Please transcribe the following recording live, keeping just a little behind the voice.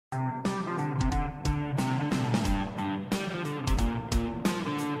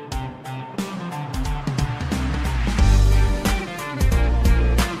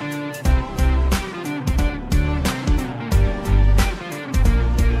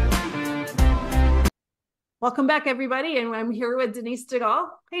Welcome back, everybody. And I'm here with Denise DeGaulle.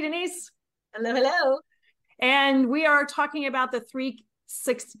 Hey, Denise. Hello, hello. And we are talking about the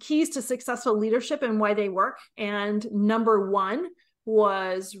six keys to successful leadership and why they work. And number one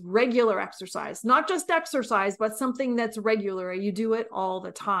was regular exercise, not just exercise, but something that's regular. You do it all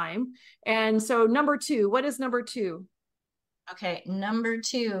the time. And so, number two, what is number two? Okay, number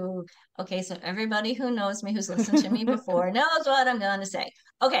two. Okay, so everybody who knows me, who's listened to me before, knows what I'm going to say.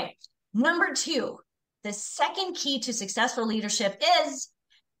 Okay, number two, the second key to successful leadership is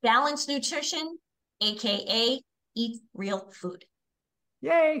balanced nutrition, aka eat real food.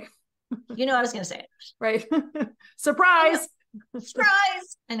 Yay. You know, I was going to say it. Right. I know, Surprise.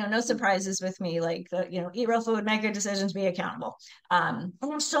 surprise. I know, no surprises with me. Like, eat real food, make good decisions, be accountable. And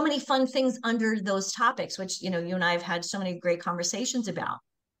there's so many fun things under those topics, which, you and I have had so many great conversations about.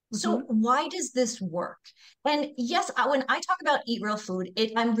 So Mm-hmm. why does this work? And yes, when I talk about eat real food,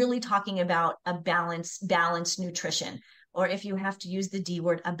 I'm really talking about a balanced nutrition, or if you have to use the D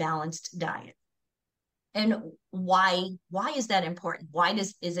word, a balanced diet. And why is that important? Why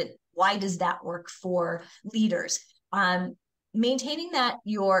does that work for leaders? Um, Maintaining that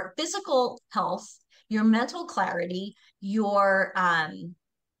your physical health, your mental clarity, your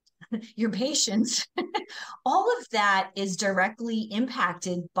patience, all of that is directly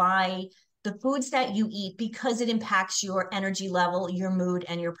impacted by the foods that you eat because it impacts your energy level, your mood,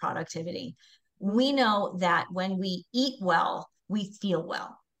 and your productivity. We know that when we eat well, we feel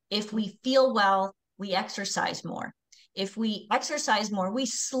well. If we feel well, we exercise more. If we exercise more, we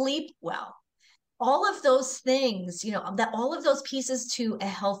sleep well. All of those things, that all of those pieces to a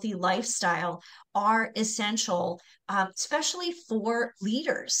healthy lifestyle are essential, especially for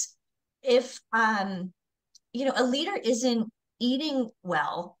leaders. If a leader isn't eating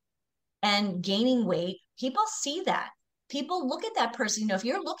well and gaining weight, people see that. People look at that person. If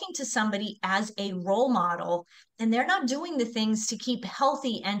you're looking to somebody as a role model and they're not doing the things to keep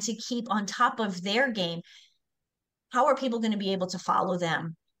healthy and to keep on top of their game, how are people going to be able to follow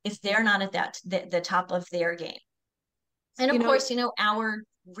them if they're not at the top of their game? And You of know, course, our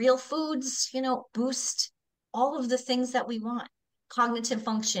real foods, boost all of the things that we want: cognitive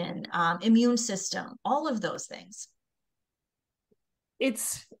function, immune system, all of those things.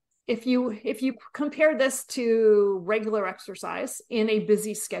 it's if you compare this to regular exercise in a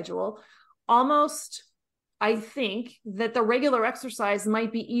busy schedule, almost I think that the regular exercise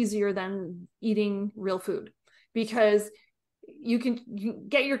might be easier than eating real food because you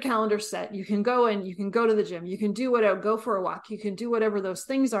get your calendar set. You can go and you can go to the gym. You can do whatever, go for a walk. You can do whatever those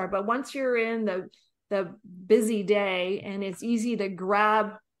things are. But once you're in the busy day and it's easy to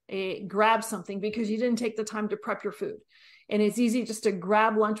grab something because you didn't take the time to prep your food, and it's easy just to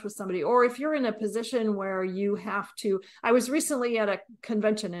grab lunch with somebody. Or if you're in a position where you have to, I was recently at a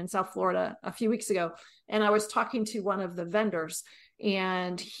convention in South Florida a few weeks ago, and I was talking to one of the vendors,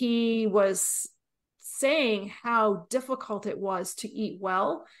 and he was saying how difficult it was to eat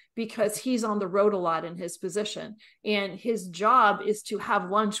well because he's on the road a lot in his position, and his job is to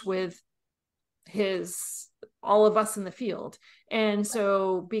have lunch with his all of us in the field. And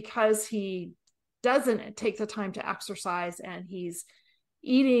so because he doesn't take the time to exercise and he's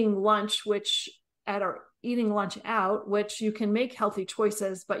eating lunch, which at our eating lunch out, which you can make healthy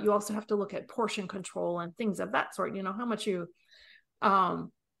choices, but you also have to look at portion control and things of that sort. How much you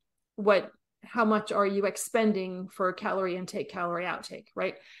um what how much are you expending for calorie intake, calorie outtake,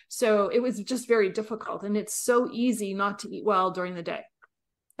 right? So it was just very difficult, and it's so easy not to eat well during the day,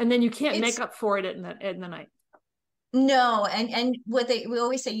 and then you can't make It's up for it in the night. no, and we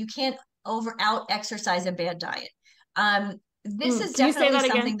always say, you can't over out exercise a bad diet. This is Can you say definitely that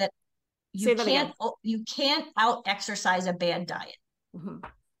again? something that Say that again. you can't out exercise a bad diet. Mm-hmm.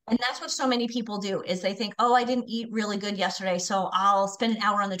 And that's what so many people do, is they think, oh, I didn't eat really good yesterday, so I'll spend an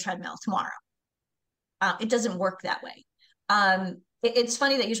hour on the treadmill tomorrow. It doesn't work that way. It's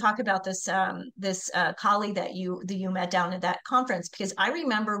funny that you talk about this colleague that you met down at that conference, because I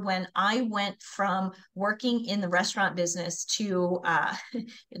remember when I went from working in the restaurant business to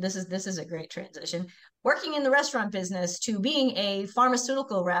this is a great transition, working in the restaurant business to being a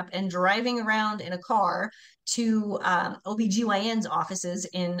pharmaceutical rep and driving around in a car to OBGYN's offices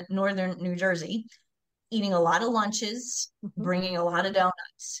in northern New Jersey, eating a lot of lunches, Mm-hmm. bringing a lot of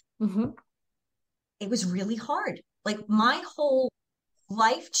donuts. Mm-hmm. It was really hard. Like, my whole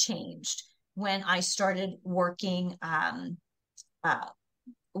life changed when I started uh,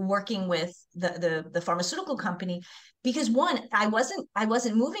 working with the pharmaceutical company, because one, I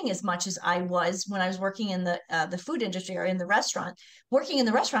wasn't moving as much as I was when I was working in the food industry or in the restaurant. Working in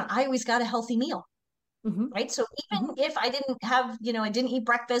the restaurant, I always got a healthy meal. right? So Mm-hmm. even if I didn't have, I didn't eat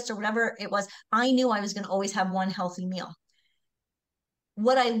breakfast or whatever it was, I knew I was going to always have one healthy meal.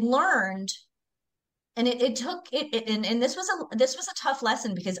 What I learned, and it took it, and this was a tough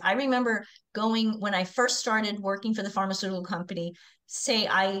lesson, because I remember going when I first started working for the pharmaceutical company.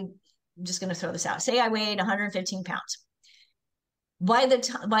 I'm just going to throw this out. Say I weighed 115 pounds. By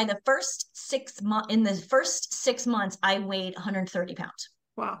the first 6 months, in the first 6 months, I weighed 130 pounds.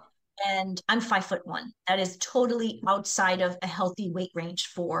 Wow. And I'm 5'1". That is totally outside of a healthy weight range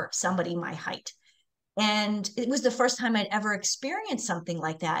for somebody my height. And it was the first time I'd ever experienced something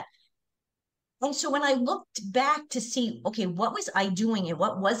like that. And so when I looked back to see, okay, what was I doing and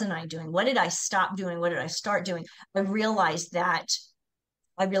what wasn't I doing? What did I stop doing? What did I start doing? I realized that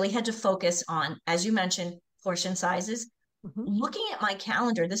I really had to focus on, as you mentioned, portion sizes. Mm-hmm. Looking at my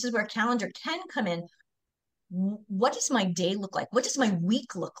calendar, this is where calendar can come in. What does my day look like? What does my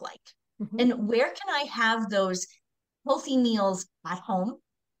week look like? Mm-hmm. And where can I have those healthy meals at home?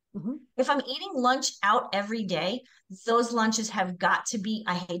 Mm-hmm. If I'm eating lunch out every day, those lunches have got to be,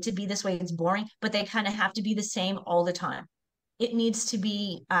 I hate to be this way, it's boring, but they kind of have to be the same all the time. It needs to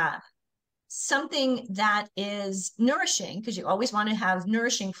be something that is nourishing, because you always want to have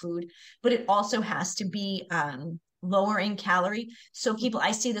nourishing food, but it also has to be lower in calorie. So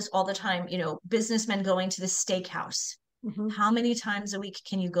I see this all the time, businessmen going to the steakhouse. Mm-hmm. How many times a week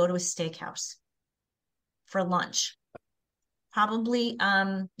can you go to a steakhouse for lunch? Probably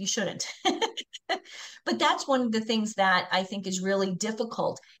you shouldn't. But that's one of the things that I think is really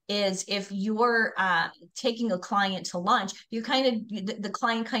difficult, is if you're taking a client to lunch, the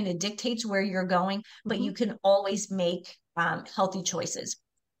client kind of dictates where you're going, but Mm-hmm. you can always make healthy choices.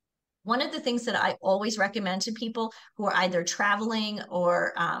 One of the things that I always recommend to people who are either traveling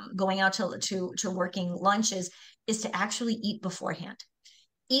or going out to working lunches is to actually eat beforehand.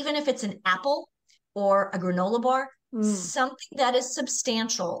 Even if it's an apple or a granola bar, Mm. something that is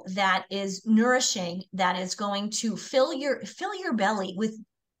substantial, that is nourishing, that is going to fill your belly with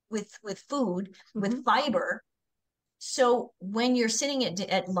food, Mm-hmm. with fiber. So when you're sitting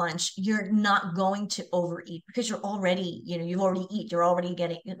at lunch, you're not going to overeat, because you've already eat, you're already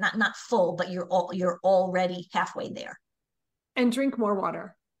getting not full, but you're already halfway there. And drink more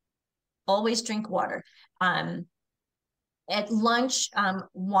water. Always drink water. Um, at lunch,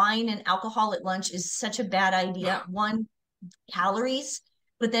 wine and alcohol at lunch is such a bad idea. One, calories,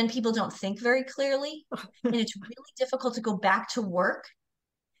 but then people don't think very clearly. And it's really difficult to go back to work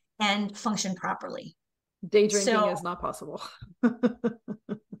and function properly. Day drinking So, is not possible.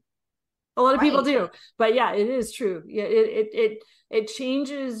 A lot of people right. do, but yeah, it is true. Yeah, it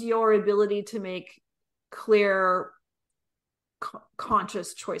changes your ability to make clear,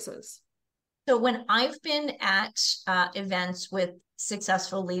 conscious choices. So when I've been at events with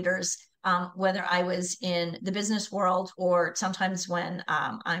successful leaders, whether I was in the business world or sometimes when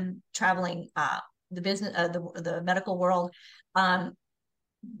I'm traveling the medical world, um,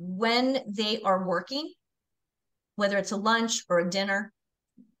 when they are working, whether it's a lunch or a dinner,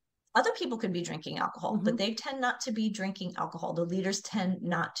 other people could be drinking alcohol, Mm-hmm. but they tend not to be drinking alcohol. The leaders tend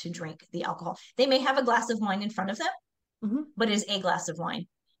not to drink the alcohol. They may have a glass of wine in front of them, Mm-hmm. but it is a glass of wine.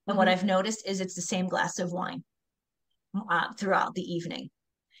 And what Mm-hmm. I've noticed is it's the same glass of wine throughout the evening.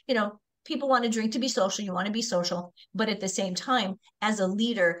 People want to drink to be social. You want to be social, but at the same time, as a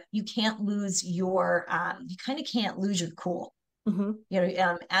leader, you kind of can't lose your cool. Mm-hmm.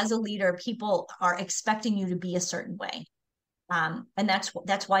 As a leader, people are expecting you to be a certain way. And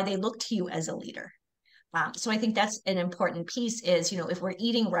that's why they look to you as a leader. So I think that's an important piece is, if we're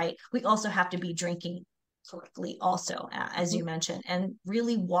eating right, we also have to be drinking correctly also, as Mm-hmm. you mentioned. And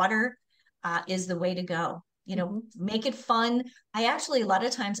really water is the way to go. Mm-hmm. Make it fun. A lot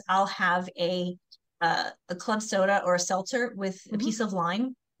of times I'll have a club soda or a seltzer with a Mm-hmm. piece of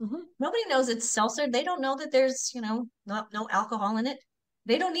lime. Mm-hmm. Nobody knows it's seltzer. They don't know that there's, no alcohol in it.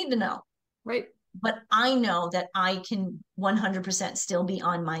 They don't need to know. Right. But I know that I can 100% still be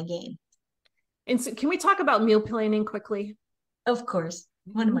on my game. And so can we talk about meal planning quickly? Of course,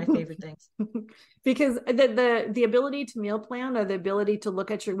 one of my favorite things. Because the ability to meal plan, or the ability to look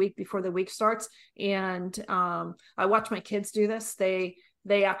at your week before the week starts, and I watch my kids do this. They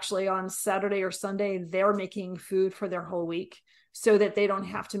actually, on Saturday or Sunday, they're making food for their whole week, so that they don't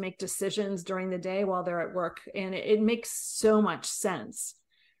have to make decisions during the day while they're at work, and it makes so much sense.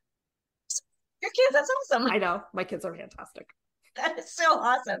 Your kids, that's awesome. I know, my kids are fantastic. That is so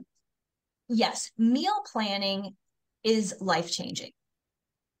awesome. Yes, meal planning is life changing.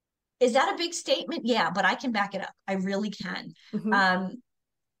 Is that a big statement? Yeah, but I can back it up. I really can. Mm-hmm. Um,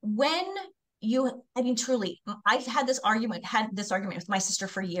 when I mean, truly, I've had this argument with my sister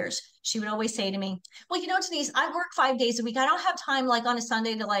for years. She would always say to me, well, Denise, I work 5 days a week. I don't have time like on a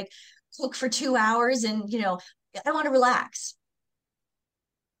Sunday to like cook for 2 hours and, I want to relax.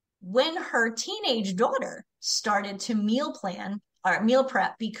 When her teenage daughter started to meal plan or meal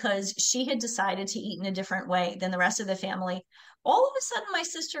prep because she had decided to eat in a different way than the rest of the family, all of a sudden my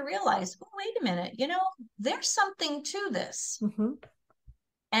sister realized, oh, wait a minute, there's something to this. Mm-hmm.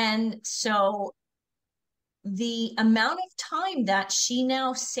 And so the amount of time that she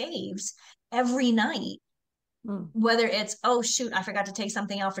now saves every night, whether it's, oh, shoot, I forgot to take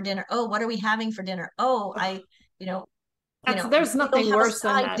something out for dinner. Oh, what are we having for dinner? Oh, there's nothing worse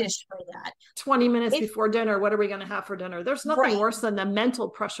than that. Dish for that. 20 minutes before dinner, what are we going to have for dinner? There's nothing worse than the mental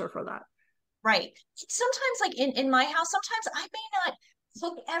pressure for that. Right. Sometimes, like in my house, sometimes I may not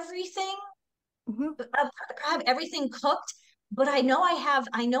cook everything, have everything cooked, but I know I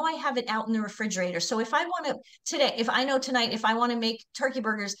have it out in the refrigerator. So if I want to if I want to make turkey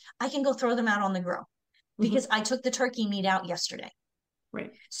burgers, I can go throw them out on the grill because I took the turkey meat out yesterday.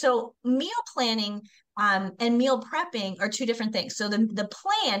 Right. So meal planning and meal prepping are two different things. So the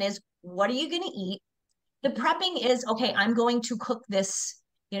plan is, what are you going to eat? The prepping is, okay, I'm going to cook this,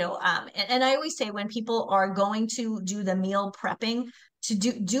 and I always say when people are going to do the meal prepping, to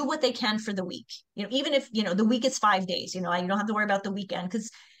do what they can for the week. Even if, the week is 5 days, you don't have to worry about the weekend, because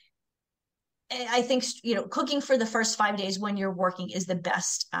I think, cooking for the first 5 days when you're working is the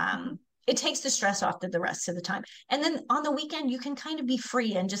best. It takes the stress off the rest of the time. And then on the weekend, you can kind of be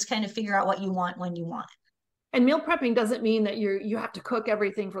free and just kind of figure out what you want when you want it. And meal prepping doesn't mean that you have to cook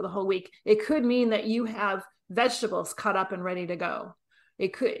everything for the whole week. It could mean that you have vegetables cut up and ready to go.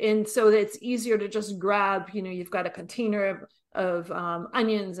 It could, and so that it's easier to just grab, you've got a container of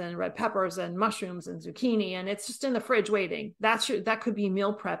onions and red peppers and mushrooms and zucchini, and it's just in the fridge waiting. That could be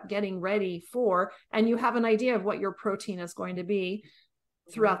meal prep, getting ready for, and you have an idea of what your protein is going to be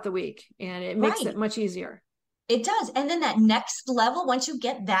throughout the week, and it makes it much easier. It does. And then that next level, once you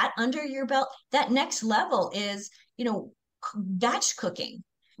get that under your belt, that next level is, batch cooking.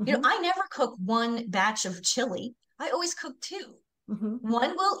 I never cook one batch of chili. I always cook two.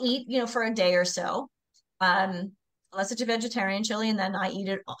 One will eat, for a day or so, unless it's a vegetarian chili, and then I eat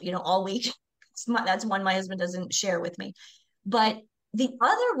it, all week. That's one my husband doesn't share with me. But the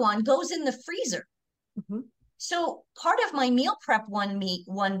other one goes in the freezer. So part of my meal prep one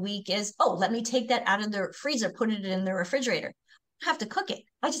week is, oh, let me take that out of the freezer, put it in the refrigerator. I have to cook it.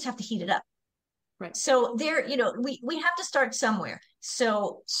 I just have to heat it up. Right. So there, we have to start somewhere.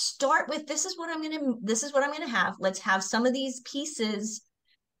 So start with, this is what I'm going to have. Let's have some of these pieces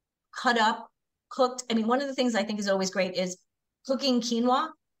cut up, cooked. I mean, one of the things I think is always great is cooking quinoa.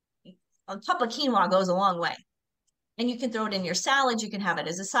 A cup of quinoa goes a long way. And you can throw it in your salad. You can have it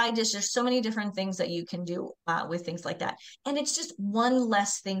as a side dish. There's so many different things that you can do with things like that. And it's just one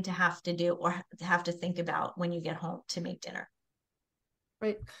less thing to have to do or to have to think about when you get home to make dinner.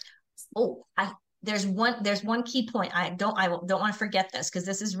 Right. Oh, there's one key point. I don't want to forget this, because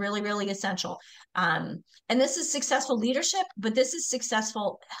this is really, really essential. And this is successful leadership, but this is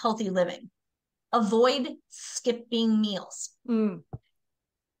successful, healthy living. Avoid skipping meals.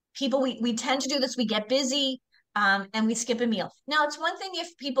 People, we tend to do this. We get busy. And we skip a meal. Now, it's one thing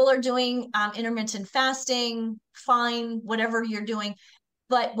if people are doing intermittent fasting, fine, whatever you're doing.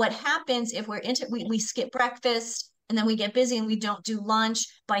 But what happens if we skip breakfast and then we get busy and we don't do lunch?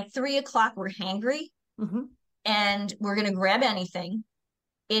 By 3 o'clock, we're hangry and we're going to grab anything.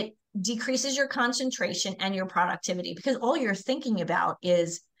 It decreases your concentration and your productivity, because all you're thinking about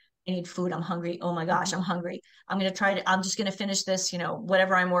is, I need food. I'm hungry. Oh my gosh, I'm hungry. I'm just going to finish this,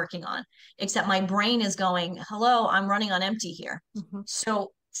 whatever I'm working on, except my brain is going, hello, I'm running on empty here.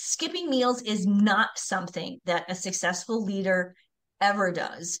 So skipping meals is not something that a successful leader ever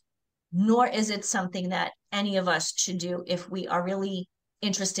does, nor is it something that any of us should do if we are really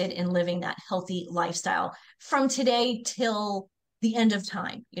interested in living that healthy lifestyle from today till the end of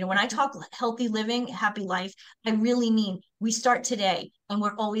time. When I talk healthy living, happy life, I really mean we start today and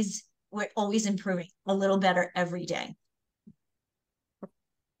we're always improving a little better every day.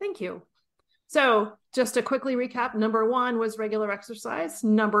 Thank you. So just to quickly recap, number 1 was regular exercise.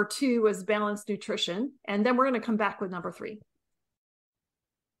 Number 2 was balanced nutrition. And then we're going to come back with number 3.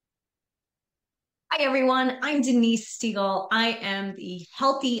 Hi, everyone. I'm Denise Stiegel. I am the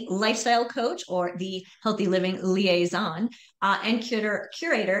healthy lifestyle coach, or the healthy living liaison, and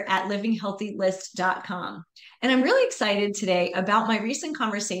curator at livinghealthylist.com. And I'm really excited today about my recent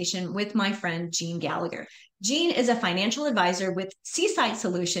conversation with my friend, Jean Gallagher. Jean is a financial advisor with Seaside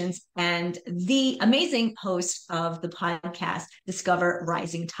Solutions and the amazing host of the podcast, Discover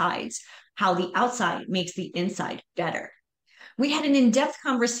Rising Tides, how the outside makes the inside better. We had an in-depth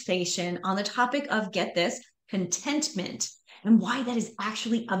conversation on the topic of, get this, contentment and why that is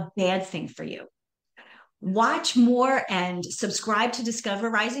actually a bad thing for you. Watch more and subscribe to Discover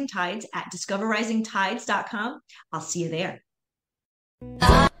Rising Tides at discoverrisingtides.com. I'll see you there.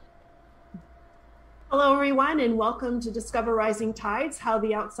 Hello, everyone, and welcome to Discover Rising Tides, how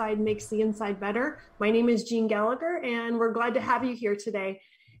the outside makes the inside better. My name is Jean Gallagher, and we're glad to have you here today.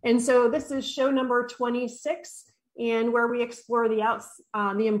 And so this is show number 26, and where we explore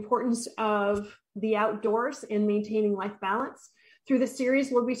the importance of the outdoors in maintaining life balance. Through the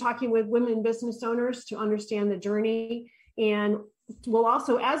series, we'll be talking with women business owners to understand the journey. And we'll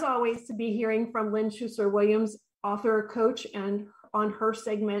also, as always, to be hearing from Lynn Schuessler-Williams, author, coach, and on her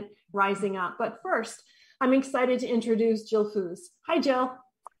segment, Rising Up. But first, I'm excited to introduce Jill Foos. Hi, Jill.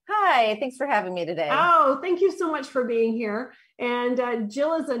 Hi, thanks for having me today. Oh, thank you so much for being here. And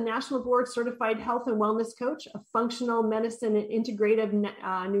Jill is a national board certified health and wellness coach, a functional medicine and integrative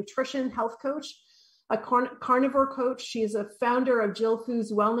nutrition health coach, a carnivore coach. She is a founder of Jill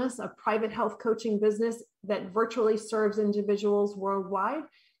Foos Wellness, a private health coaching business that virtually serves individuals worldwide.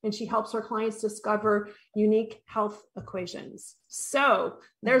 And she helps her clients discover unique health equations. So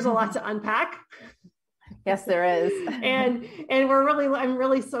there's a lot to unpack. Yes, there is. and I'm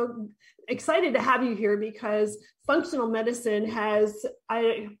really so excited to have you here because functional medicine has,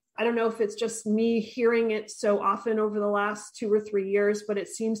 I don't know if it's just me hearing it so often over the last 2 or 3 years, but it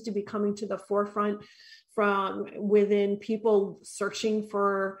seems to be coming to the forefront from within people searching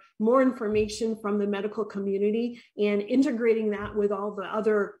for more information from the medical community and integrating that with all the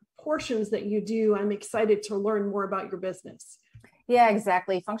other portions that you do. I'm excited to learn more about your business. Yeah,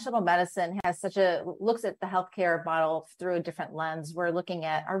 exactly. Functional medicine looks at the healthcare model through a different lens. We're looking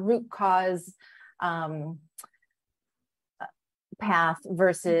at a root cause path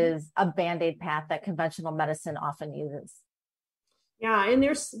versus a Band-Aid path that conventional medicine often uses. Yeah, and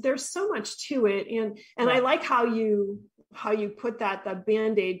there's so much to it, and I like how you put that, the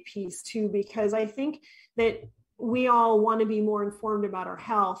Band-Aid piece too, because I think that we all want to be more informed about our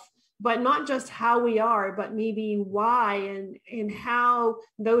health, but not just how we are, but maybe why and how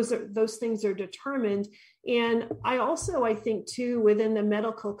those things are determined. And I think too, within the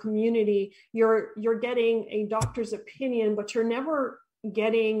medical community, you're getting a doctor's opinion, but you're never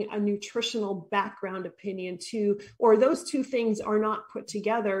getting a nutritional background opinion too, or those two things are not put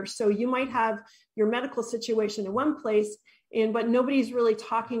together. So you might have your medical situation in one place, but nobody's really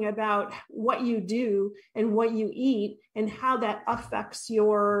talking about what you do and what you eat and how that affects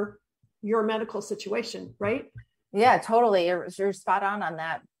your medical situation, right? Yeah, totally. You're spot on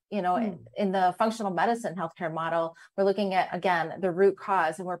that. You know, in the functional medicine healthcare model, we're looking at, again, the root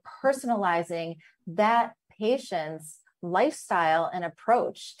cause, and we're personalizing that patient's lifestyle and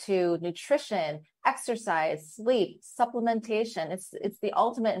approach to nutrition, exercise, sleep, supplementation. It's the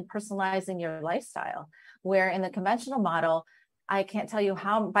ultimate in personalizing your lifestyle, where in the conventional model, I can't tell you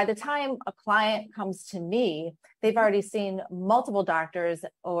how, by the time a client comes to me, they've already seen multiple doctors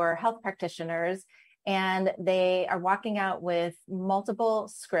or health practitioners, and they are walking out with multiple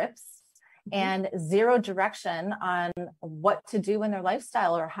scripts and zero direction on what to do in their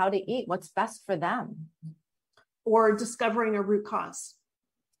lifestyle or how to eat, what's best for them. Or discovering a root cause.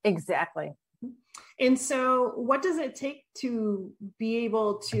 Exactly. And so what does it take to be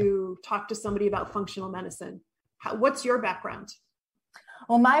able to talk to somebody about functional medicine? What's your background?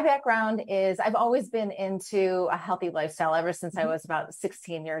 Well, my background is I've always been into a healthy lifestyle ever since I was about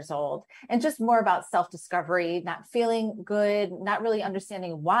 16 years old, and just more about self-discovery, not feeling good, not really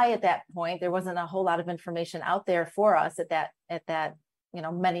understanding why at that point. There wasn't a whole lot of information out there for us at that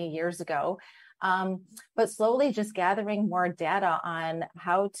many years ago. But slowly just gathering more data on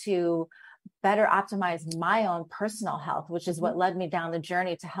how to better optimize my own personal health, which is what led me down the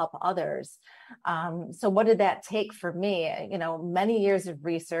journey to help others. So what did that take for me? Many years of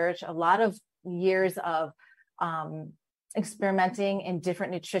research, a lot of years of experimenting in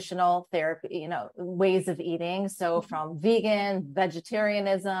different nutritional therapy, ways of eating. So from vegan,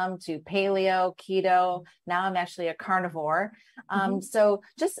 vegetarianism to paleo, keto, now I'm actually a carnivore. So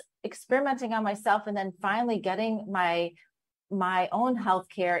just experimenting on myself, and then finally getting my own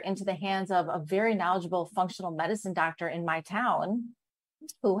healthcare into the hands of a very knowledgeable functional medicine doctor in my town,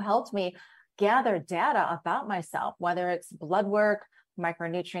 who helped me gather data about myself, whether it's blood work,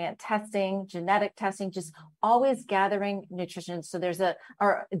 micronutrient testing, genetic testing, just always gathering nutrition. So there's a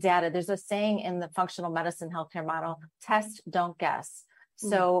saying in the functional medicine healthcare model: test, don't guess.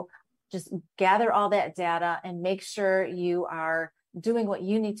 So just gather all that data and make sure you are doing what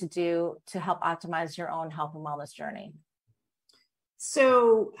you need to do to help optimize your own health and wellness journey.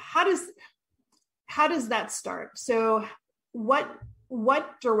 So how does that start? So what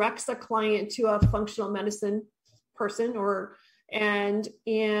directs a client to a functional medicine person,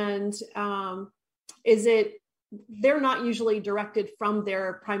 is it, they're not usually directed from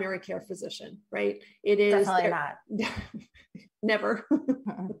their primary care physician, right? It is definitely not. Never.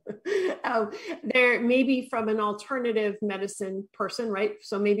 There maybe from an alternative medicine person, right?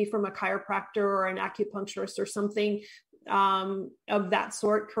 So maybe from a chiropractor or an acupuncturist or something of that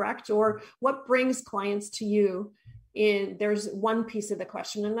sort, correct? Or what brings clients to you? There's one piece of the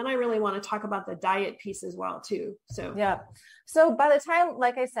question, and then I really want to talk about the diet piece as well too. So yeah. So by the time,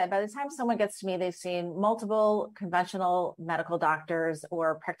 like I said, by the time someone gets to me, they've seen multiple conventional medical doctors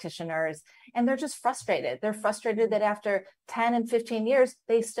or practitioners, and they're just frustrated. They're frustrated that after 10 and 15 years,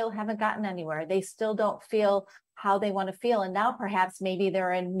 they still haven't gotten anywhere. They still don't feel how they want to feel. And now perhaps maybe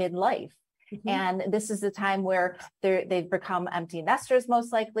they're in midlife. Mm-hmm. And this is the time where they've become empty nesters,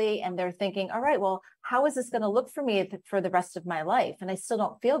 most likely. And they're thinking, all right, well, how is this going to look for me for the rest of my life? And I still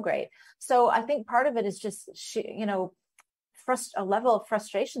don't feel great. So I think part of it is just, a level of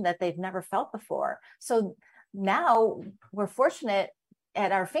frustration that they've never felt before. So now we're fortunate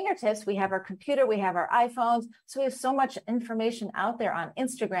at our fingertips. We have our computer, we have our iPhones. So we have so much information out there on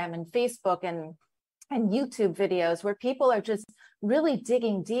Instagram and Facebook and YouTube videos where people are just really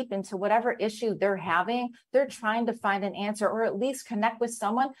digging deep into whatever issue they're having. They're trying to find an answer, or at least connect with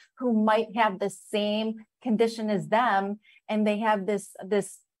someone who might have the same condition as them. And they have this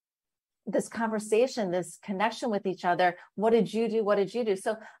conversation, this connection with each other. What did you do? What did you do?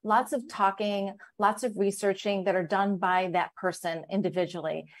 So lots of talking, lots of researching that are done by that person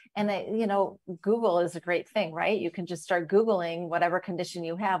individually. And, Google is a great thing, right? You can just start Googling whatever condition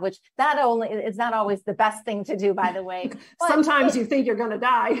you have, which is not always the best thing to do, by the way. Sometimes you think you're going to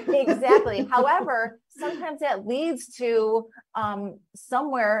die. Exactly. However, sometimes that leads to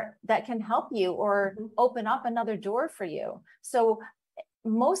somewhere that can help you or open up another door for you. So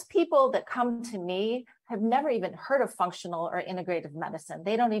most people that come to me have never even heard of functional or integrative medicine.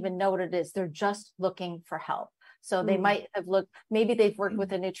 They don't even know what it is. They're just looking for help. So they might have maybe they've worked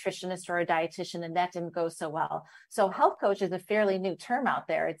with a nutritionist or a dietitian and that didn't go so well. So health coach is a fairly new term out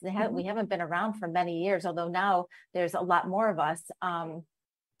there. We haven't been around for many years, although now there's a lot more of us. And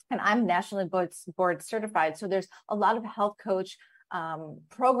I'm nationally board certified. So there's a lot of health coach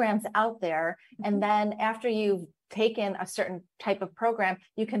programs out there. And then after you've taken a certain type of program,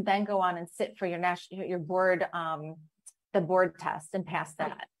 you can then go on and sit for your board, the board test and pass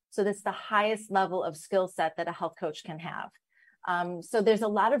that. So that's the highest level of skill set that a health coach can have. So there's a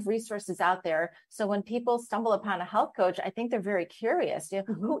lot of resources out there. So when people stumble upon a health coach, I think they're very curious.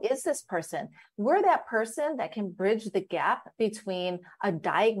 Who is this person? We're that person that can bridge the gap between a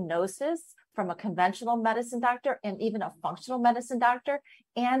diagnosis from a conventional medicine doctor and even a functional medicine doctor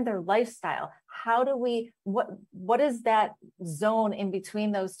and their lifestyle. How do what is that zone in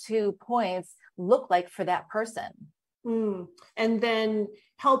between those 2 points look like for that person? And then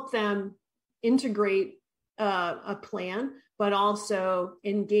help them integrate a plan, but also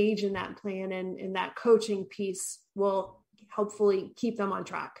engage in that plan, and that coaching piece will hopefully keep them on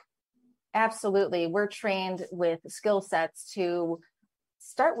track. Absolutely. We're trained with skill sets to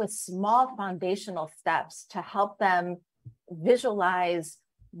start with small foundational steps to help them visualize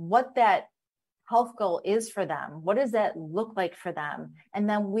what that health goal is for them. What does that look like for them? And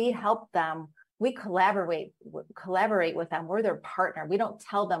then we help them. We collaborate with them. We're their partner. We don't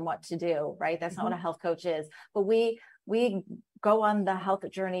tell them what to do, right? That's not what a health coach is. But we go on the health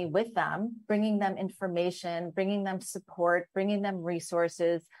journey with them, bringing them information, bringing them support, bringing them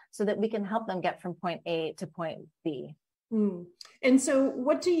resources so that we can help them get from point A to point B. And so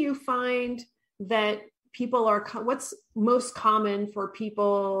what do you find that people are, what's most common for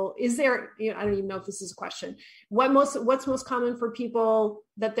people? Is there, I don't even know if this is a question. What's most common for people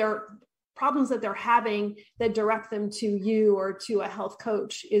that they're problems that they're having that direct them to you or to a health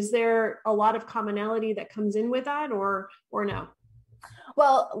coach? Is there a lot of commonality that comes in with that or no?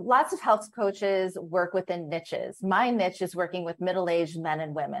 Well, lots of health coaches work within niches. My niche is working with middle-aged men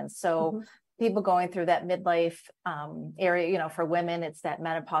and women. So people going through that midlife area, for women, it's that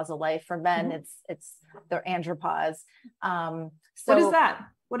menopausal life. For men, it's their andropause. So what is that?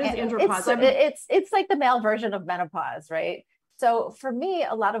 What is andropause? It's like the male version of menopause, right? So for me,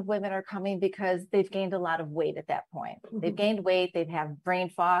 a lot of women are coming because they've gained a lot of weight at that point. They've gained weight, they have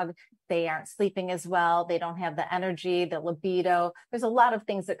brain fog, they aren't sleeping as well, they don't have the energy, the libido. There's a lot of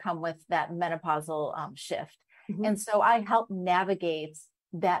things that come with that menopausal shift. And so I help navigate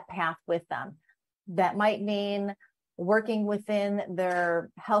that path with them. That might mean working within their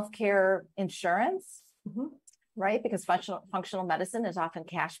healthcare insurance, right? Because functional medicine is often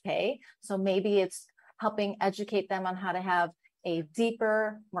cash pay. So maybe it's helping educate them on how to have a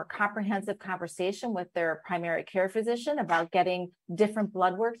deeper, more comprehensive conversation with their primary care physician about getting different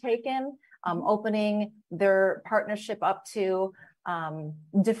blood work taken, opening their partnership up to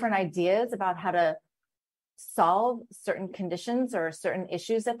different ideas about how to solve certain conditions or certain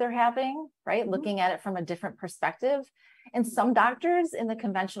issues that they're having, right? Looking at it from a different perspective. And some doctors in the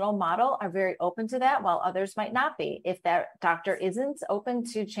conventional model are very open to that, while others might not be. If that doctor isn't open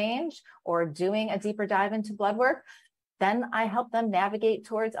to change or doing a deeper dive into blood work, then I help them navigate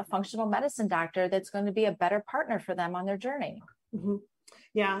towards a functional medicine doctor that's going to be a better partner for them on their journey.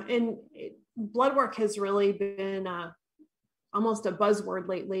 Yeah. And blood work has really been almost a buzzword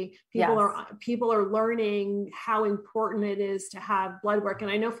lately. People are learning how important it is to have blood work. And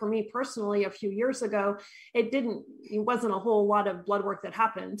I know for me personally, a few years ago, it wasn't a whole lot of blood work that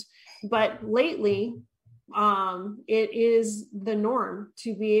happened, but lately, it is the norm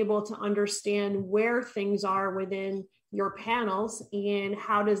to be able to understand where things are within your panels and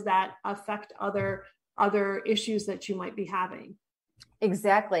how does that affect other issues that you might be having.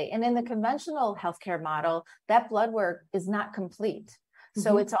 Exactly. And in the conventional healthcare model, that blood work is not complete.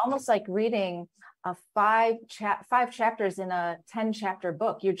 So it's almost like reading a five chapters in a 10-chapter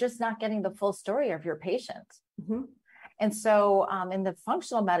book. You're just not getting the full story of your patient. And so in the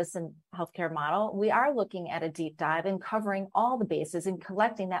functional medicine healthcare model, we are looking at a deep dive and covering all the bases and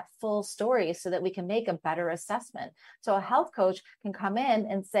collecting that full story so that we can make a better assessment. So a health coach can come in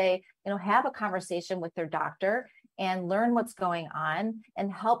and say, have a conversation with their doctor and learn what's going on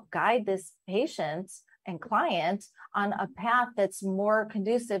and help guide this patient and client on a path that's more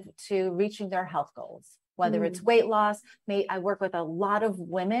conducive to reaching their health goals, whether it's weight loss. I work with a lot of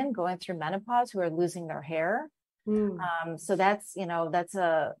women going through menopause who are losing their hair. So that's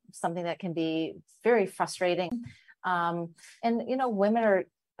something that can be very frustrating. And women are,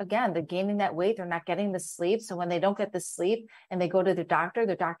 again, they're gaining that weight, they're not getting the sleep. So when they don't get the sleep and they go to the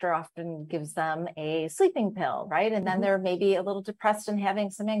doctor often gives them a sleeping pill, right? And then they're maybe a little depressed and having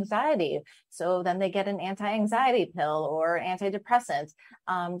some anxiety. So then they get an anti-anxiety pill or antidepressant.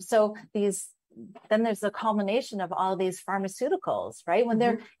 Then there's a culmination of all these pharmaceuticals, right? When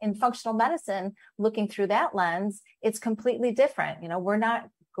they're in functional medicine, looking through that lens, it's completely different.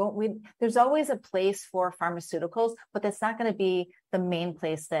 There's always a place for pharmaceuticals, but that's not going to be the main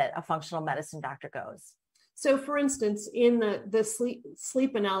place that a functional medicine doctor goes. So for instance, in the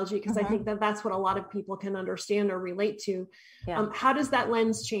sleep analogy, because I think that's what a lot of people can understand or relate to, how does that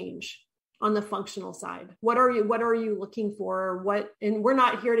lens change on the functional side? What are you looking for? And we're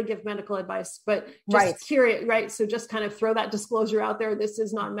not here to give medical advice, but just curious, right? So just kind of throw that disclosure out there. This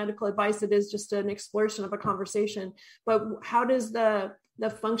is not medical advice. It is just an exploration of a conversation. But how does the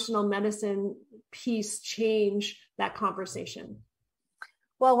functional medicine piece change that conversation?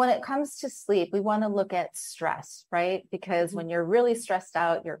 Well, when it comes to sleep, we want to look at stress, right? Because when you're really stressed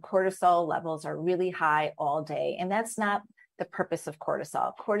out, your cortisol levels are really high all day. And that's not the purpose of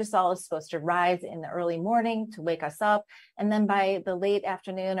cortisol. Cortisol is supposed to rise in the early morning to wake us up. And then by the late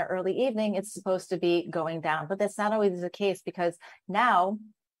afternoon or early evening, it's supposed to be going down. But that's not always the case, because now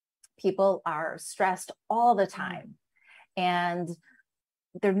people are stressed all the time. And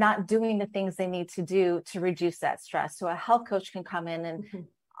they're not doing the things they need to do to reduce that stress. So a health coach can come in and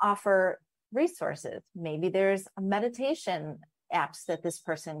offer resources. Maybe there's a meditation apps that this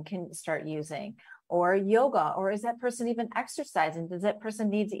person can start using, or yoga, or is that person even exercising? Does that person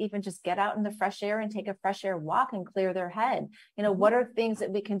need to even just get out in the fresh air and take a fresh air walk and clear their head? What are things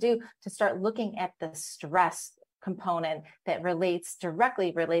that we can do to start looking at the stress component that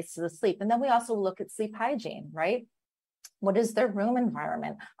directly relates to the sleep? And then we also look at sleep hygiene, right? What is their room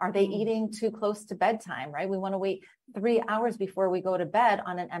environment? Are they eating too close to bedtime, right? We want to wait 3 hours before we go to bed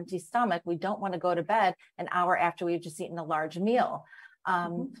on an empty stomach. We don't want to go to bed an hour after we've just eaten a large meal.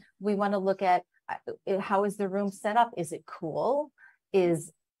 We want to look at how is the room set up? Is it cool?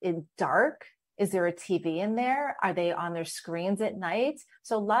 Is it dark? Is there a TV in there? Are they on their screens at night?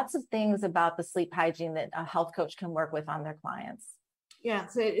 So lots of things about the sleep hygiene that a health coach can work with on their clients. Yeah,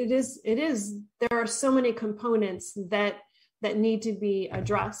 so it is. There are so many components that need to be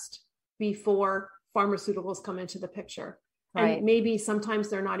addressed before pharmaceuticals come into the picture. Right. And maybe sometimes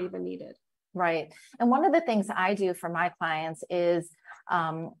they're not even needed. Right. And one of the things I do for my clients is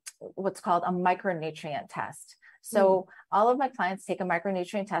what's called a micronutrient test. So all of my clients take a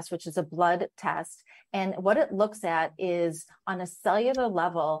micronutrient test, which is a blood test. And what it looks at is, on a cellular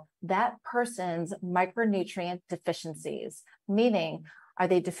level, that person's micronutrient deficiencies, meaning, Are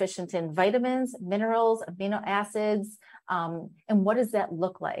they deficient in vitamins, minerals, amino acids? And what does that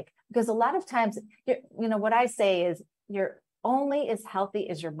look like? Because a lot of times, what I say is you're only as healthy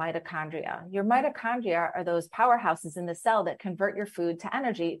as your mitochondria. Your mitochondria are those powerhouses in the cell that convert your food to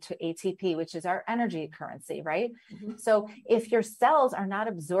energy, to ATP, which is our energy currency, right? Mm-hmm. So if your cells are not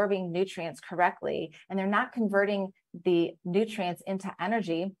absorbing nutrients correctly and they're not converting the nutrients into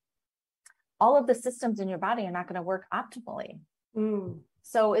energy, all of the systems in your body are not going to work optimally.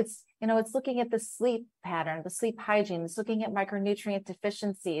 So it's looking at the sleep pattern, the sleep hygiene, it's looking at micronutrient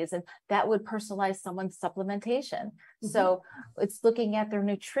deficiencies, and that would personalize someone's supplementation. Mm-hmm. So it's looking at their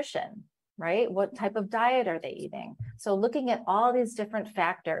nutrition, right? What type of diet are they eating? So looking at all these different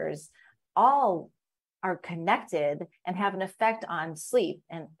factors, all are connected and have an effect on sleep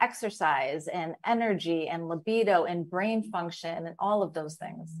and exercise and energy and libido and brain function and all of those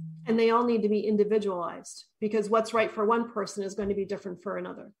things. And they all need to be individualized, because what's right for one person is going to be different for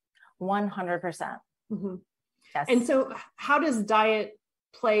another. 100%. Mm-hmm. Yes. And so how does diet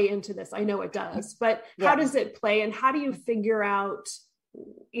play into this? I know it does, but how does it play, and how do you figure out,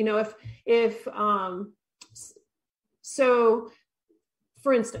 so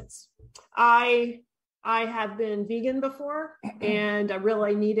for instance, I have been vegan before, and I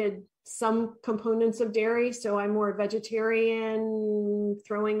really needed some components of dairy. So I'm more vegetarian,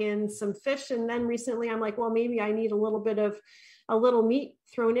 throwing in some fish. And then recently I'm like, well, maybe I need a little meat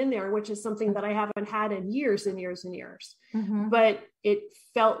thrown in there, which is something that I haven't had in years and years and years. Mm-hmm. But it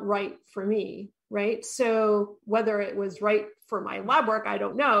felt right for me. Right. So whether it was right for my lab work, I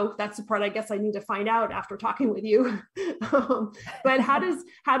don't know. That's the part I guess I need to find out after talking with you. But how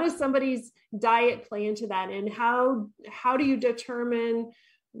does somebody's diet play into that? And how do you determine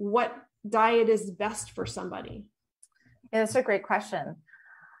what diet is best for somebody? Yeah, that's a great question.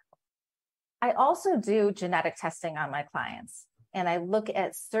 I also do genetic testing on my clients, and I look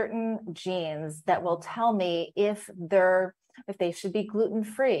at certain genes that will tell me if they should be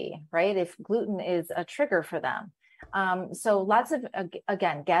gluten-free, right? If gluten is a trigger for them. So lots of,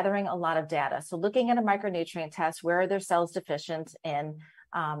 again, gathering a lot of data. So looking at a micronutrient test, where are their cells deficient in,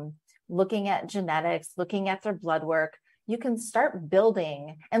 looking at genetics, looking at their blood work, you can start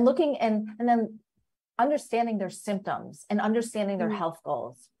building and looking and then understanding their symptoms and understanding their health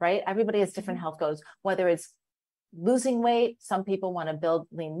goals, right? Everybody has different health goals, whether it's losing weight. Some people want to build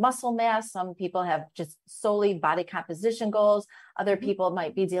lean muscle mass. Some people have just solely body composition goals. Other people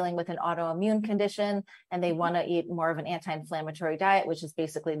might be dealing with an autoimmune condition and they want to eat more of an anti-inflammatory diet, which is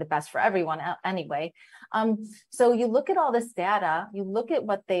basically the best for everyone anyway. So you look at all this data, you look at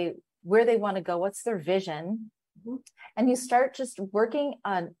where they want to go, what's their vision, and you start just working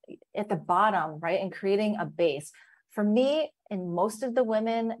on at the bottom, right? And creating a base. For me, and most of the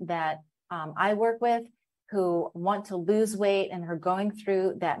women that I work with, who want to lose weight and are going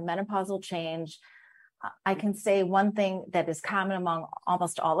through that menopausal change, I can say one thing that is common among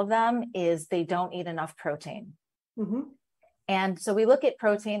almost all of them is they don't eat enough protein. Mm-hmm. And so we look at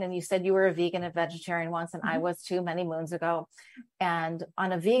protein, and you said you were a vegan and vegetarian once, and I was too, many moons ago. And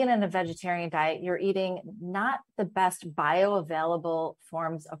on a vegan and a vegetarian diet, you're eating not the best bioavailable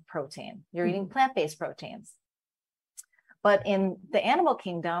forms of protein. You're eating plant-based proteins. But in the animal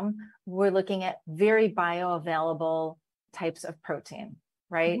kingdom, we're looking at very bioavailable types of protein,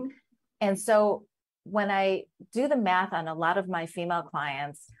 right? Mm-hmm. And so when I do the math on a lot of my female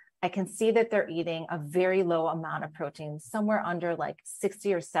clients, I can see that they're eating a very low amount of protein, somewhere under like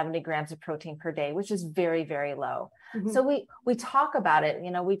 60 or 70 grams of protein per day, which is very, very low. Mm-hmm. So we talk about it,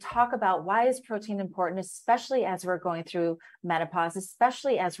 we talk about why is protein important, especially as we're going through menopause,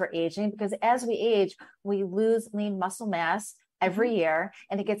 especially as we're aging, because as we age, we lose lean muscle mass every year,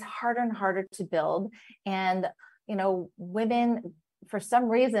 and it gets harder and harder to build. And, women, for some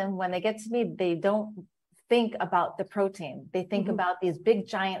reason, when they get to me, they don't think about the protein. They think about these big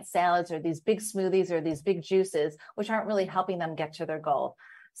giant salads or these big smoothies or these big juices, which aren't really helping them get to their goal.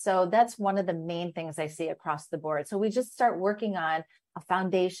 So that's one of the main things I see across the board. So we just start working on a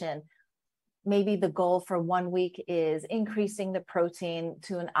foundation. Maybe the goal for 1 week is increasing the protein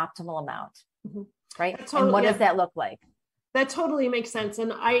to an optimal amount, right? Totally, and what does that look like? That totally makes sense.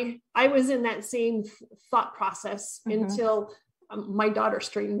 And I was in that same thought process until my daughter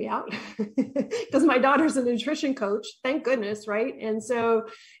straightened me out, because my daughter's a nutrition coach, thank goodness. Right. And so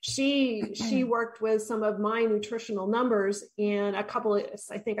she worked with some of my nutritional numbers, and I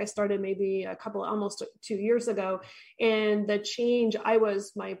think I started maybe almost 2 years ago. And the change,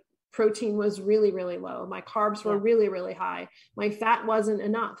 my protein was really, really low. My carbs were really, really high. My fat wasn't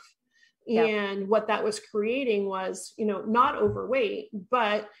enough. And what that was creating was, not overweight,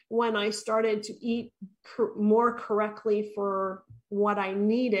 but when I started to eat more correctly for what I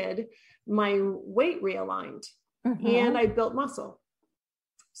needed, my weight realigned and I built muscle.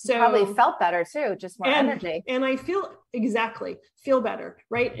 So probably felt better too, just more energy. And I feel better.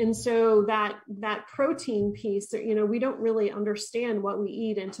 Right. And so that protein piece, you know, we don't really understand what we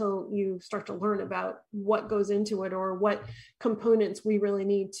eat until you start to learn about what goes into it or what components we really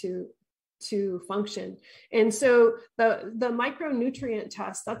need to function. And so the micronutrient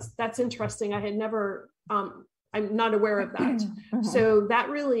test, that's interesting. I had never, I'm not aware of that. So that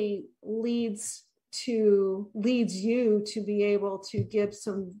really leads you to be able to give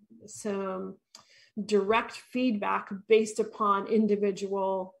some direct feedback based upon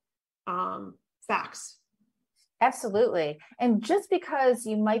individual facts. Absolutely. And just because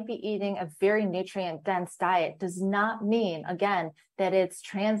you might be eating a very nutrient dense diet does not mean, again, that it's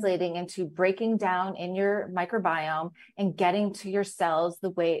translating into breaking down in your microbiome and getting to your cells the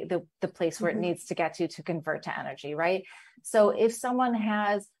way, the place where it needs to get to convert to energy, right? So if someone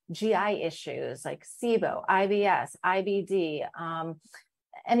has GI issues like SIBO, IBS, IBD,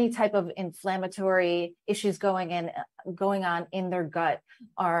 any type of inflammatory issues going on in their gut,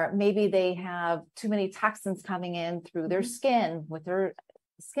 or maybe they have too many toxins coming in through their skin with their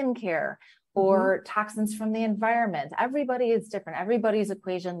skincare, or toxins from the environment. Everybody is different. Everybody's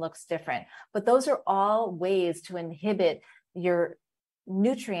equation looks different, but those are all ways to inhibit your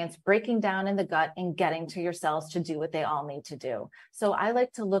nutrients breaking down in the gut and getting to your cells to do what they all need to do. So I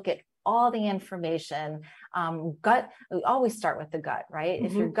like to look at all the information. Gut, we always start with the gut, right?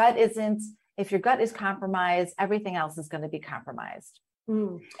 If your gut is compromised, everything else is going to be compromised.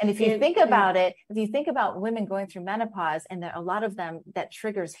 And if you think about it, if you think about women going through menopause, and a lot of them that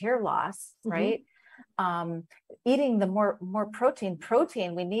triggers hair loss, right? Eating the more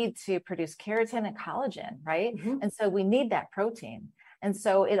protein we need to produce keratin and collagen, right? And so we need that protein. And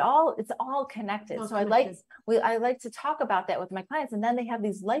so it's all connected. So I like to talk about that with my clients, and then they have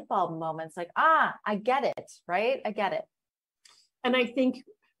these light bulb moments like, I get it, right? I get it. And I think,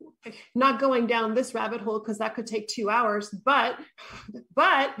 not going down this rabbit hole because that could take 2 hours, but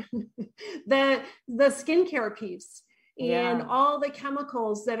the skincare piece and all the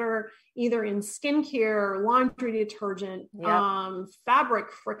chemicals that are either in skincare, laundry detergent, fabric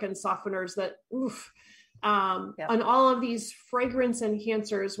frickin' softeners that, and all of these fragrance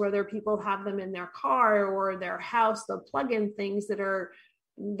enhancers, whether people have them in their car or their house, the plug-in things that are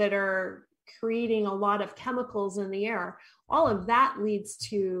creating a lot of chemicals in the air, all of that leads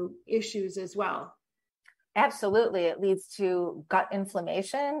to issues as well. Absolutely. It leads to gut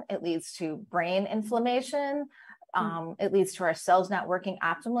inflammation. It leads to brain inflammation. It leads to our cells not working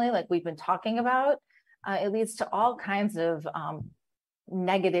optimally, like we've been talking about. It leads to all kinds of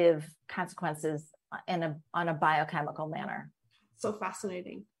negative consequences on a biochemical manner. So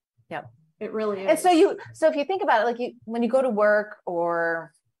fascinating. Yep. It really is. And so if you think about it, like when you go to work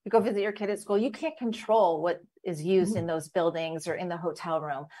or you go visit your kid at school, you can't control what is used in those buildings or in the hotel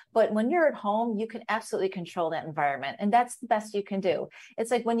room. But when you're at home, you can absolutely control that environment. And that's the best you can do. It's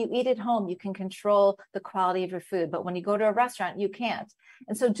like when you eat at home, you can control the quality of your food. But when you go to a restaurant, you can't.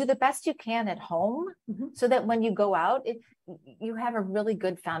 And so do the best you can at home so that when you go out, you have a really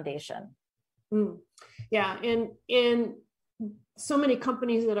good foundation. Yeah. And so many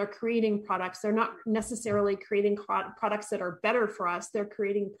companies that are creating products, they're not necessarily creating products that are better for us. They're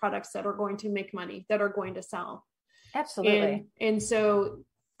creating products that are going to make money, that are going to sell. Absolutely. And so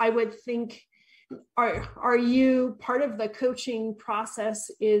I would think, are you part of the coaching process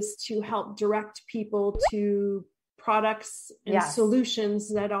is to help direct people to products and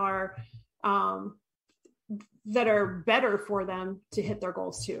solutions that are better for them to hit their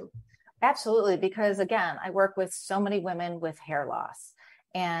goals too? Absolutely. Because again, I work with so many women with hair loss.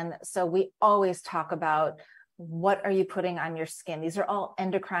 And so we always talk about what are you putting on your skin? These are all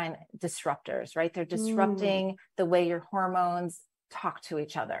endocrine disruptors, right? They're disrupting the way your hormones talk to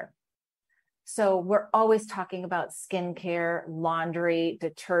each other. So we're always talking about skincare, laundry,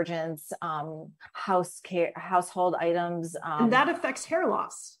 detergents, household items. And that affects hair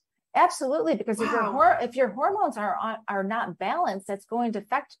loss. Absolutely. Because if your hormones are not balanced, that's going to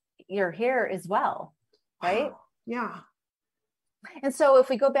affect your hair as well, right? Yeah. And so if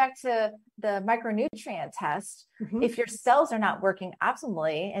we go back to the micronutrient test, if your cells are not working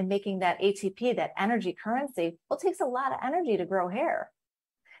optimally and making that ATP, that energy currency, well, it takes a lot of energy to grow hair.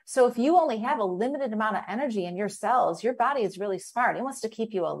 So if you only have a limited amount of energy in your cells, your body is really smart. It wants to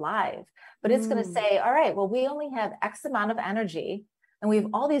keep you alive, but it's going to say, all right, well, we only have X amount of energy and we have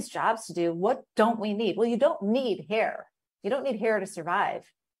all these jobs to do. What don't we need? Well, you don't need hair. You don't need hair to survive.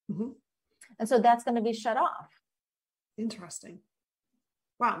 And so that's going to be shut off. Interesting.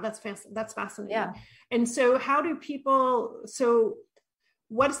 Wow, that's fascinating. Yeah. And so how do people, so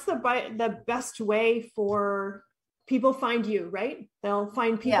what's the best way for people find you, right? They'll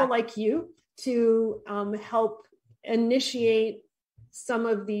find people like you to help initiate some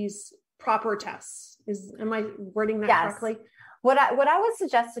of these proper tests. Am I wording that correctly? What I would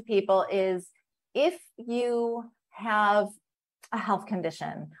suggest to people is, if you have a health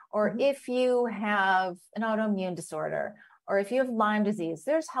condition, or if you have an autoimmune disorder, or if you have Lyme disease,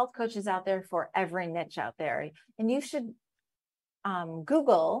 there's health coaches out there for every niche out there. And you should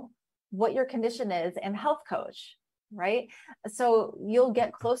Google what your condition is and health coach, right? So you'll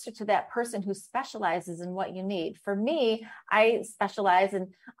get closer to that person who specializes in what you need. For me, I specialize in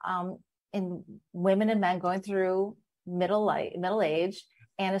women and men going through middle age,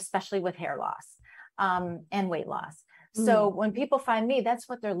 and especially with hair loss and weight loss. So when people find me, that's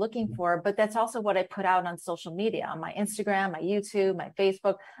what they're looking for. But that's also what I put out on social media, on my Instagram, my YouTube, my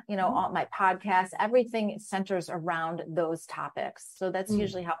Facebook, all my podcasts, everything centers around those topics. So that's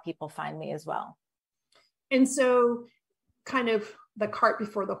usually how people find me as well. And so kind of the cart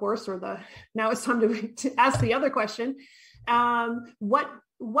before the horse, now it's time to ask the other question.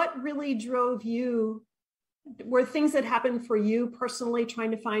 What really drove you? Were things that happened for you personally, trying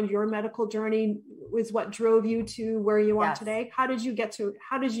to find your medical journey, was what drove you to where you are today? How did you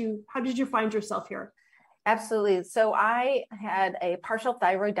find yourself here? Absolutely. So I had a partial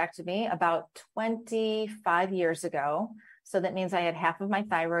thyroidectomy about 25 years ago. So that means I had half of my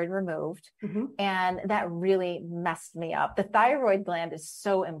thyroid removed, and that really messed me up. The thyroid gland is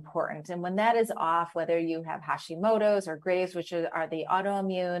so important. And when that is off, whether you have Hashimoto's or Graves', which are the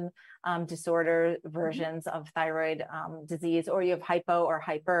autoimmune disorder versions of thyroid disease, or you have hypo or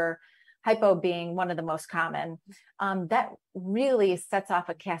hypo being one of the most common, that really sets off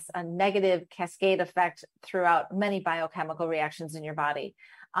a negative cascade effect throughout many biochemical reactions in your body.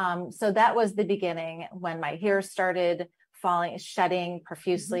 So that was the beginning when my hair started shedding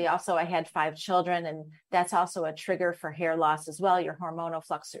profusely. Also, I had 5 children, and that's also a trigger for hair loss as well. Your hormonal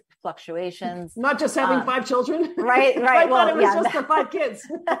fluctuations. Not just having 5 children. Right. I thought it was just the 5 kids.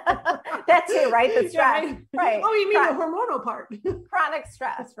 That too, right? The stress. Right. Oh, you mean the hormonal part. Chronic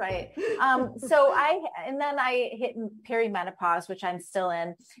stress, right. So then I hit perimenopause, which I'm still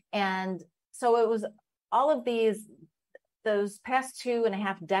in. And so it was all of those past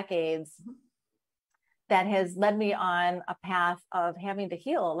 2.5 decades that has led me on a path of having to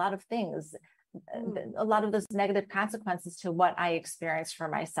heal a lot of things, a lot of those negative consequences to what I experienced for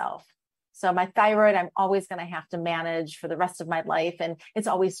myself. So my thyroid, I'm always going to have to manage for the rest of my life. And it's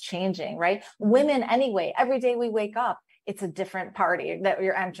always changing, right? Women anyway, every day we wake up, it's a different party that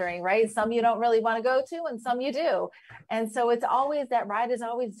you're entering, right? Some you don't really want to go to, and some you do. And so it's always, that ride is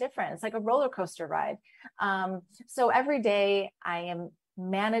always different. It's like a roller coaster ride. So every day I am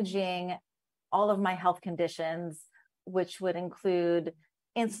managing all of my health conditions, which would include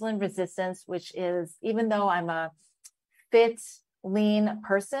insulin resistance, which is, even though I'm a fit, lean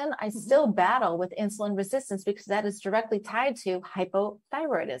person, I still battle with insulin resistance because that is directly tied to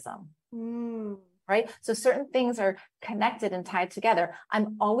hypothyroidism. Right? So certain things are connected and tied together.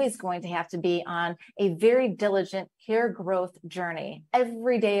 I'm always going to have to be on a very diligent hair growth journey.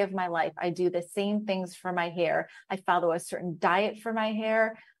 Every day of my life, I do the same things for my hair. I follow a certain diet for my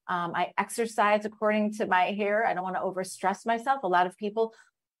hair. I exercise according to my hair. I don't want to overstress myself. A lot of people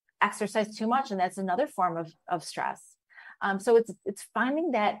exercise too much, and that's another form of stress. So it's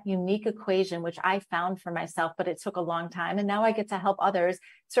finding that unique equation, which I found for myself, but it took a long time. And now I get to help others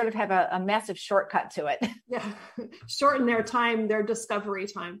sort of have a massive shortcut to it. Yeah. Shorten their time, their discovery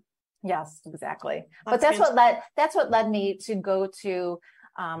time. Yes, exactly. But that's what led me to go to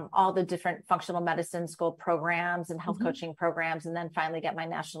all the different functional medicine school programs and health coaching programs, and then finally get my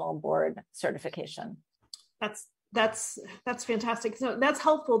national board certification. That's fantastic. So that's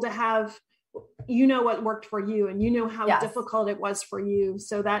helpful to have, what worked for you, and how difficult it was for you.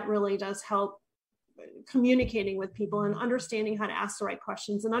 So that really does help communicating with people and understanding how to ask the right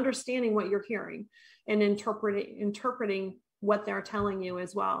questions and understanding what you're hearing and interpreting what they're telling you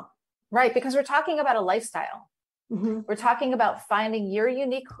as well. Right. Because we're talking about a lifestyle. We're talking about finding your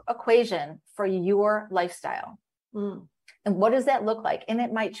unique equation for your lifestyle. And what does that look like? And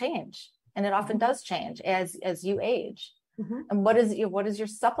it might change. And it often does change as you age. And what does your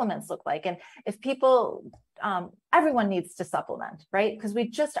supplements look like? And if people, everyone needs to supplement, right? Because we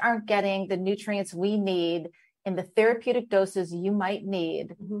just aren't getting the nutrients we need in the therapeutic doses you might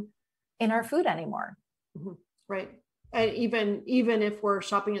need in our food anymore. Right. And even if we're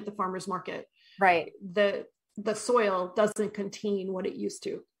shopping at the farmer's market, right, the soil doesn't contain what it used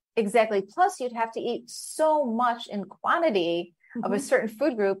to. Exactly. Plus, you'd have to eat so much in quantity of a certain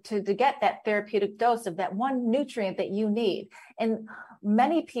food group to get that therapeutic dose of that one nutrient that you need. And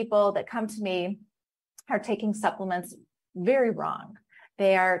many people that come to me are taking supplements very wrong.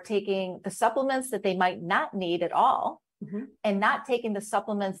 They are taking the supplements that they might not need at all, and not taking the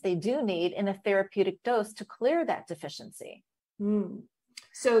supplements they do need in a therapeutic dose to clear that deficiency.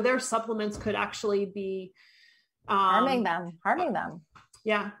 So their supplements could actually be harming them.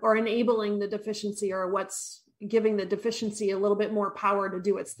 Yeah. Or enabling the deficiency, or what's giving the deficiency a little bit more power to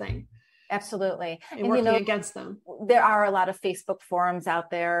do its thing. Absolutely. And working against them. There are a lot of Facebook forums out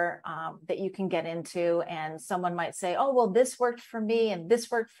there that you can get into, and someone might say, oh, well, this worked for me and this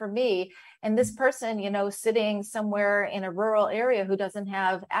worked for me. And this person, sitting somewhere in a rural area who doesn't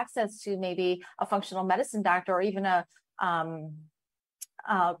have access to maybe a functional medicine doctor or even a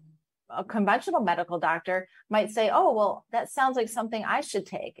conventional medical doctor might say, oh, well, that sounds like something I should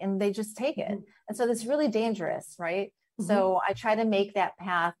take. And they just take it. And so that's really dangerous, right? So I try to make that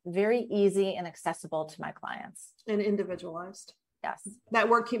path very easy and accessible to my clients. And individualized. Yes. That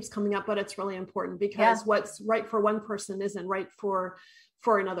word keeps coming up, but it's really important because what's right for one person isn't right for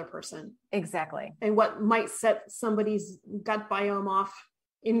another person. Exactly. And what might set somebody's gut biome off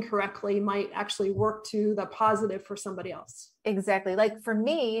incorrectly might actually work to the positive for somebody else. Exactly. Like for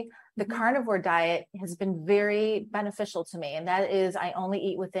me, the carnivore diet has been very beneficial to me. And that is, I only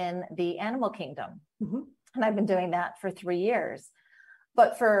eat within the animal kingdom. And I've been doing that for 3 years.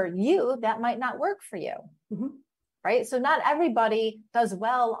 But for you, that might not work for you, right? So not everybody does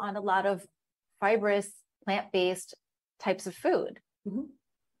well on a lot of fibrous, plant-based types of food.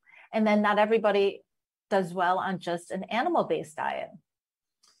 And then not everybody does well on just an animal-based diet.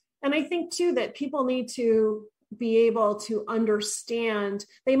 And I think too, that people need to be able to understand,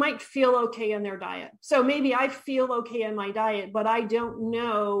 they might feel okay in their diet. So maybe I feel okay in my diet, but I don't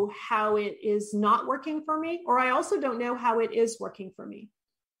know how it is not working for me, or I also don't know how it is working for me.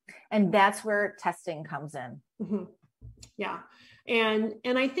 And that's where testing comes in. Yeah. And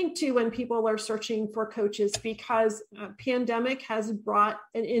I think too, when people are searching for coaches, because pandemic has brought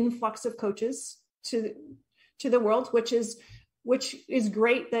an influx of coaches to the world, which is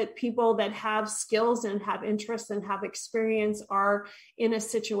great, that people that have skills and have interests and have experience are in a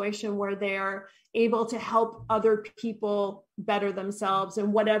situation where they are able to help other people better themselves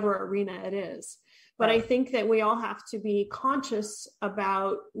in whatever arena it is. But I think that we all have to be conscious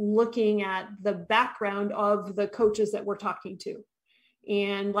about looking at the background of the coaches that we're talking to,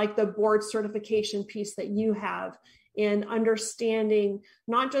 and like the board certification piece that you have, in understanding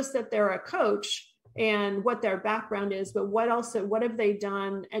not just that they're a coach and what their background is, but what have they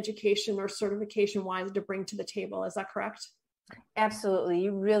done education or certification wise to bring to the table? Is that correct? Absolutely.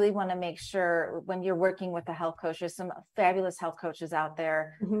 You really want to make sure when you're working with a health coach, there's some fabulous health coaches out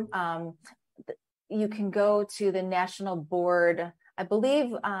there. You can go to the national board. I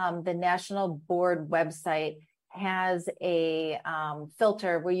believe the national board website has a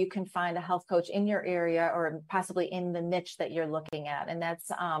filter where you can find a health coach in your area or possibly in the niche that you're looking at. And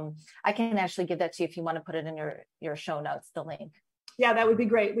that's, I can actually give that to you if you want to put it in your show notes, the link. Yeah, that would be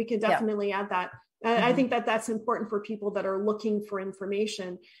great. We could definitely add that. I think that that's important for people that are looking for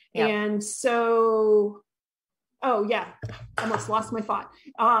information. And so, almost lost my thought.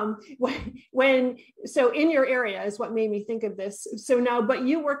 So in your area is what made me think of this. So now, but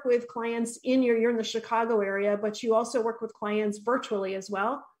you work with clients you're in the Chicago area, but you also work with clients virtually as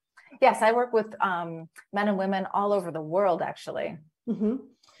well. Yes, I work with men and women all over the world, actually.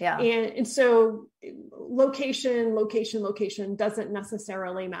 Yeah. And so location doesn't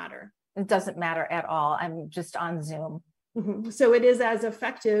necessarily matter. It doesn't matter at all. I'm just on Zoom. So it is as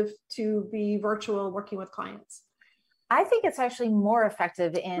effective to be virtual working with clients. I think it's actually more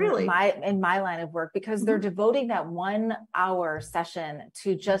effective in my line of work, because they're devoting that 1 hour session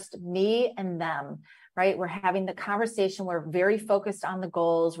to just me and them, right? We're having the conversation. We're very focused on the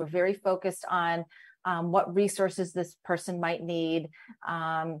goals. We're very focused on what resources this person might need.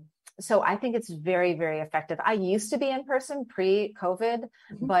 So I think it's very, very effective. I used to be in person pre-COVID,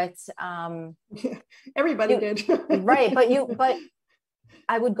 but everybody did. Right. But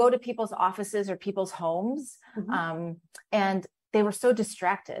I would go to people's offices or people's homes, and they were so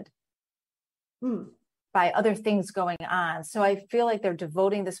distracted by other things going on. So I feel like they're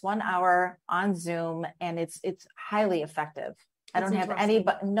devoting this 1 hour on Zoom, and it's highly effective. I don't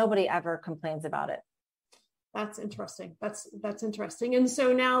have nobody ever complains about it. That's interesting. That's interesting. And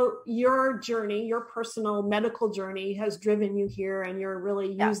so now your journey, your personal medical journey has driven you here, and you're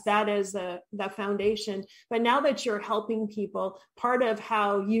really used that as the foundation. But now that you're helping people, part of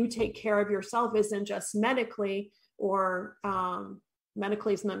how you take care of yourself isn't just medically, or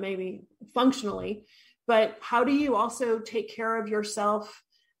medically is not maybe functionally, but how do you also take care of yourself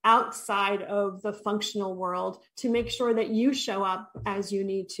outside of the functional world to make sure that you show up as you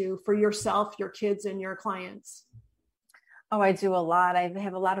need to for yourself, your kids, and your clients? Oh, I do a lot. I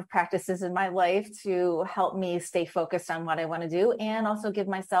have a lot of practices in my life to help me stay focused on what I want to do and also give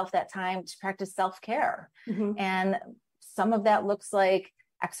myself that time to practice self-care. Mm-hmm. And some of that looks like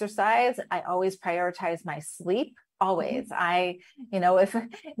exercise. I always prioritize my sleep. Always. If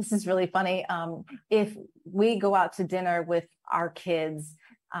this is really funny, if we go out to dinner with our kids,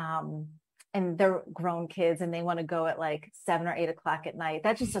 and they're grown kids and they want to go at like 7 or 8 o'clock at night,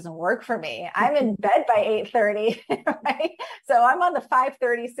 that just doesn't work for me. I'm in bed by 8:30, right? So I'm on the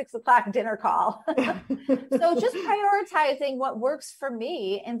 5:30, 6 o'clock dinner call. So just prioritizing what works for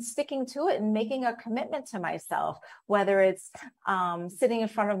me and sticking to it and making a commitment to myself, whether it's sitting in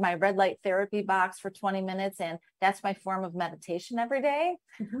front of my red light therapy box for 20 minutes, and that's my form of meditation every day,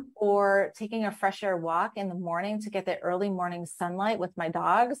 or taking a fresh air walk in the morning to get the early morning sunlight with my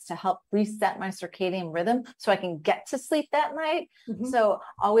dogs to help reset my circadian rhythm so I can get to sleep that night. So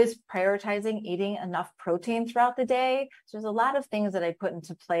always prioritizing eating enough protein throughout the day. So there's a lot of things that I put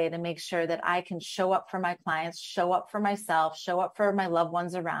into play to make sure that I can show up for my clients, show up for myself, show up for my loved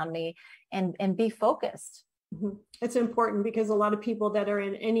ones around me, and be focused. It's important because a lot of people that are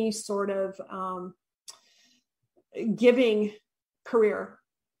in any sort of giving career,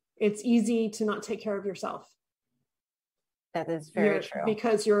 it's easy to not take care of yourself. That is very true.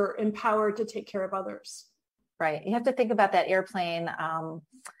 Because you're empowered to take care of others. Right. You have to think about that airplane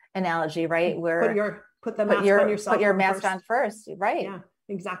analogy, right? Where put the mask on yourself. Put your mask on first. Right. Yeah,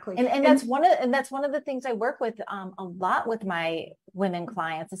 exactly. And that's one of the things I work with a lot with my women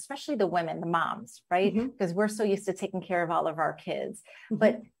clients, especially the women, the moms, right? Because we're so used to taking care of all of our kids,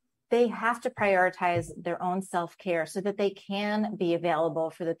 but they have to prioritize their own self-care so that they can be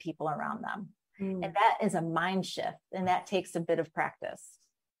available for the people around them. And that is a mind shift, and that takes a bit of practice.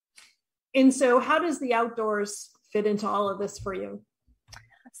 And so how does the outdoors fit into all of this for you?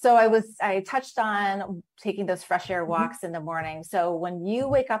 So I touched on taking those fresh air walks in the morning. So when you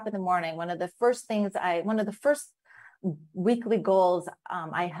wake up in the morning, one of the first weekly goals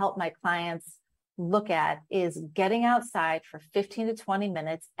I help my clients look at is getting outside for 15 to 20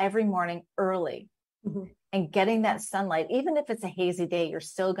 minutes every morning early. And getting that sunlight, even if it's a hazy day, you're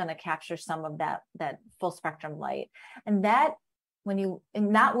still going to capture some of that full spectrum light. And that and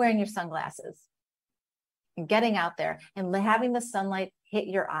not wearing your sunglasses and getting out there and having the sunlight hit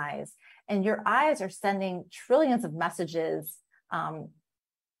your eyes, and your eyes are sending trillions of messages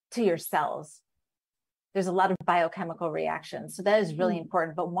to your cells. There's a lot of biochemical reactions. So that is really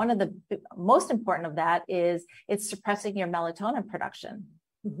important. But one of the most important of that is it's suppressing your melatonin production.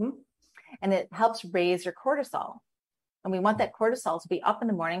 And it helps raise your cortisol. And we want that cortisol to be up in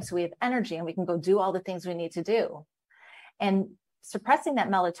the morning so we have energy and we can go do all the things we need to do. And suppressing that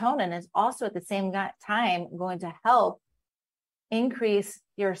melatonin is also at the same time going to help increase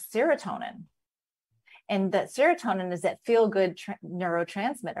your serotonin. And that serotonin is that feel-good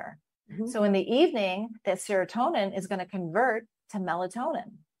neurotransmitter. So in the evening, that serotonin is going to convert to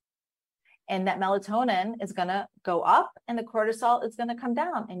melatonin. And that melatonin is going to go up and the cortisol is going to come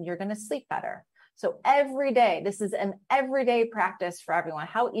down and you're going to sleep better. So every day, this is an everyday practice for everyone.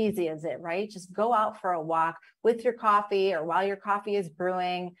 How easy is it, right? Just go out for a walk with your coffee or while your coffee is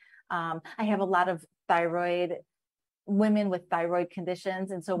brewing. I have a lot of women with thyroid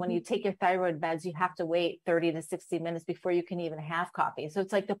conditions. And so when you take your thyroid meds, you have to wait 30 to 60 minutes before you can even have coffee. So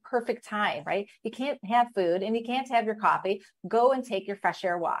it's like the perfect time, right? You can't have food and you can't have your coffee. Go and take your fresh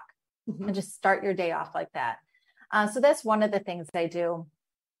air walk. And just start your day off like that. So that's one of the things I do.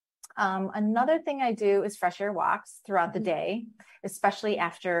 Another thing I do is fresh air walks throughout the day, especially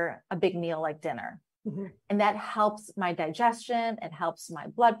after a big meal like dinner. And that helps my digestion. It helps my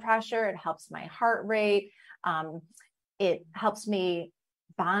blood pressure. It helps my heart rate. It helps me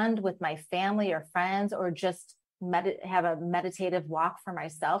bond with my family or friends, or just have a meditative walk for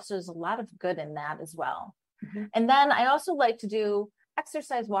myself. So there's a lot of good in that as well. And then I also like to do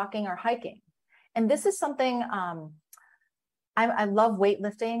exercise walking or hiking. And this is something, I love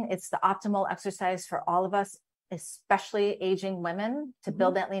weightlifting. It's the optimal exercise for all of us, especially aging women, to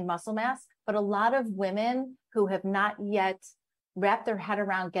build that lean muscle mass. But a lot of women who have not yet wrapped their head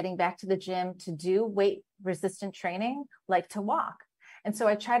around getting back to the gym to do weight resistant training like to walk. And so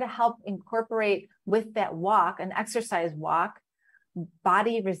I try to help incorporate with that walk, an exercise walk,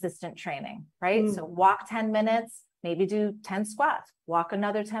 body resistant training, right? So walk 10 minutes, maybe do 10 squats, walk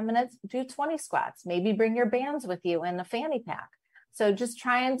another 10 minutes, do 20 squats, maybe bring your bands with you and a fanny pack. So just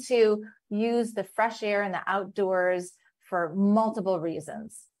trying to use the fresh air and the outdoors for multiple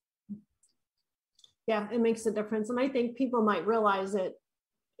reasons. Yeah, it makes a difference. And I think people might realize it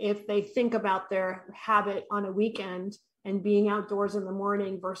if they think about their habit on a weekend and being outdoors in the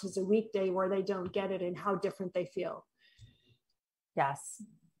morning versus a weekday where they don't get it and how different they feel. Yes.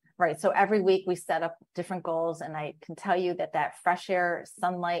 Right. So every week we set up different goals, and I can tell you that that fresh air,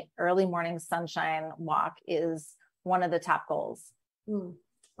 sunlight, early morning sunshine walk is one of the top goals.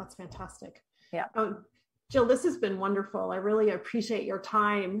 That's fantastic. Yeah. Jill, this has been wonderful. I really appreciate your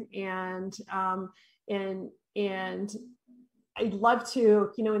time, and I'd love to,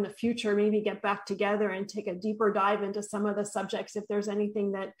 in the future, maybe get back together and take a deeper dive into some of the subjects. If there's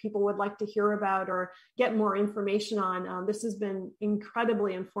anything that people would like to hear about or get more information on, this has been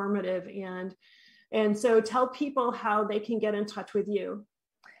incredibly informative. And so tell people how they can get in touch with you.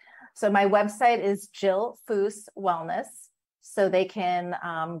 So my website is Jill Foose Wellness. So they can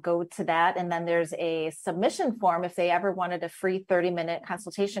go to that. And then there's a submission form if they ever wanted a free 30-minute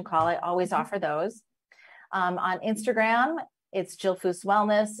consultation call. I always offer those. On Instagram, it's Jill Foose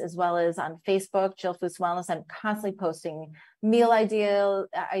Wellness, as well as on Facebook, Jill Foose Wellness. I'm constantly posting meal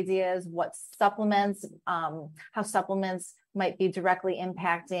ideas, what supplements, how supplements might be directly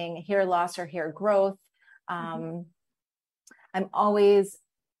impacting hair loss or hair growth. I'm always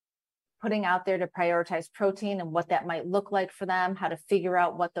putting out there to prioritize protein and what that might look like for them, how to figure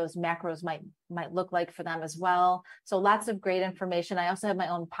out what those macros might look like for them as well. So lots of great information. I also have my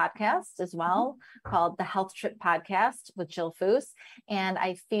own podcast as well called the Health Trip Podcast with Jill Foose. And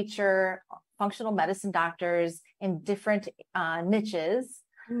I feature functional medicine doctors in different niches.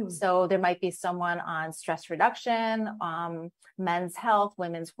 So there might be someone on stress reduction, men's health,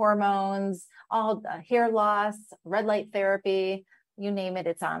 women's hormones, all hair loss, red light therapy. You name it,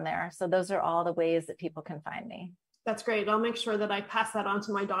 it's on there. So those are all the ways that people can find me. That's great. I'll make sure that I pass that on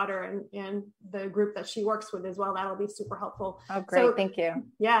to my daughter and the group that she works with as well. That'll be super helpful. Oh, great. So, thank you.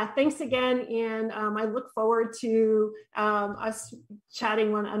 Yeah. Thanks again. And I look forward to us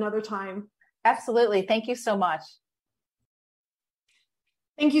chatting another time. Absolutely. Thank you so much.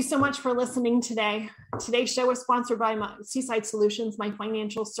 Thank you so much for listening today. Today's show is sponsored by Seaside Solutions, my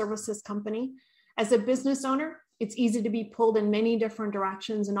financial services company. As a business owner, it's easy to be pulled in many different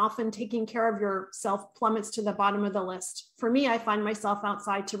directions, and often taking care of yourself plummets to the bottom of the list. For me, I find myself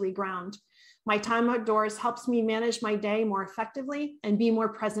outside to reground. My time outdoors helps me manage my day more effectively and be more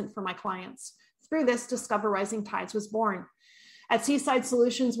present for my clients. Through this, Discover Rising Tides was born. At Seaside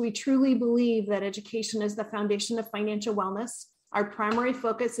Solutions, we truly believe that education is the foundation of financial wellness. Our primary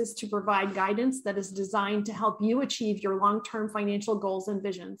focus is to provide guidance that is designed to help you achieve your long-term financial goals and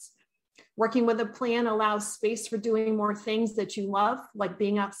visions. Working with a plan allows space for doing more things that you love, like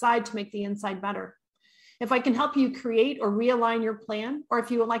being outside to make the inside better. If I can help you create or realign your plan, or if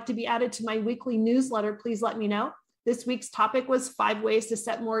you would like to be added to my weekly newsletter, please let me know. This week's topic was 5 ways to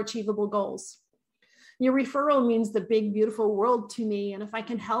set more achievable goals. Your referral means the big, beautiful world to me. And if I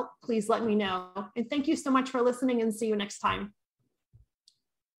can help, please let me know. And thank you so much for listening, and see you next time.